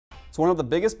It's one of the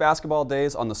biggest basketball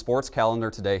days on the sports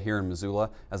calendar today here in Missoula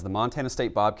as the Montana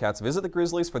State Bobcats visit the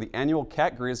Grizzlies for the annual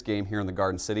Cat Griz game here in the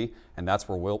Garden City, and that's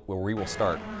where we will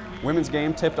start. Women's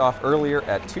game tipped off earlier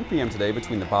at 2 p.m. today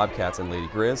between the Bobcats and Lady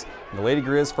Griz. And the Lady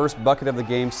Griz first bucket of the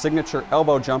game, signature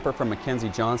elbow jumper from Mackenzie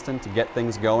Johnston to get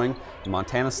things going. And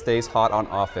Montana stays hot on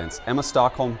offense. Emma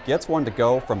Stockholm gets one to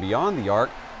go from beyond the arc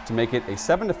to make it a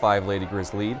 7-5 Lady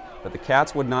Griz lead, but the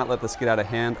Cats would not let this get out of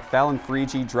hand. Fallon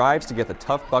Freegee drives to get the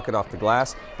tough bucket off the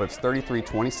glass, but it's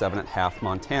 33-27 at half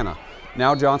Montana.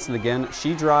 Now Johnston again,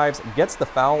 she drives, gets the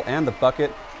foul and the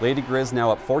bucket. Lady Griz now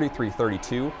up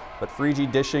 43-32, but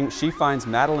Freegee dishing, she finds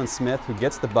Madeline Smith, who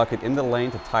gets the bucket in the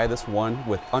lane to tie this one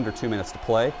with under 2 minutes to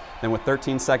play. Then with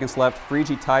 13 seconds left,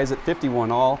 Freegee ties it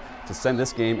 51-all to send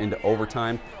this game into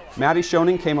overtime. Maddie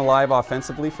Schoening came alive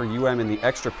offensively for UM in the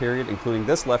extra period, including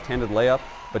this left-handed layup,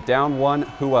 but down one,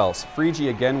 who else? Freegee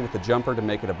again with the jumper to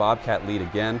make it a Bobcat lead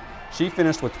again. She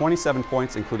finished with 27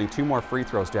 points, including 2 more free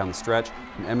throws down the stretch,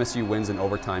 and MSU wins in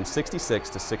overtime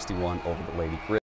 66-61 over the Lady Griz.